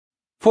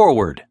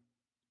Forward.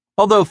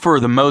 Although for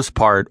the most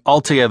part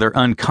altogether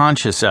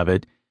unconscious of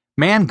it,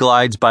 man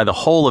glides by the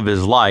whole of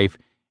his life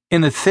in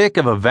the thick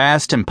of a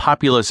vast and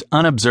populous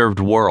unobserved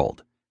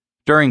world.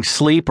 During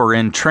sleep or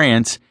in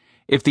trance,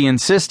 if the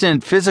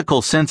insistent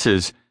physical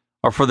senses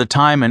are for the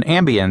time in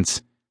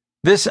ambience,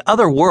 this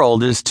other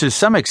world is to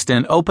some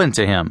extent open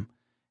to him,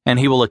 and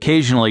he will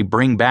occasionally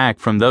bring back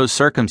from those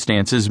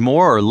circumstances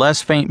more or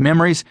less faint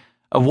memories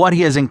of what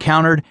he has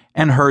encountered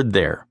and heard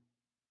there.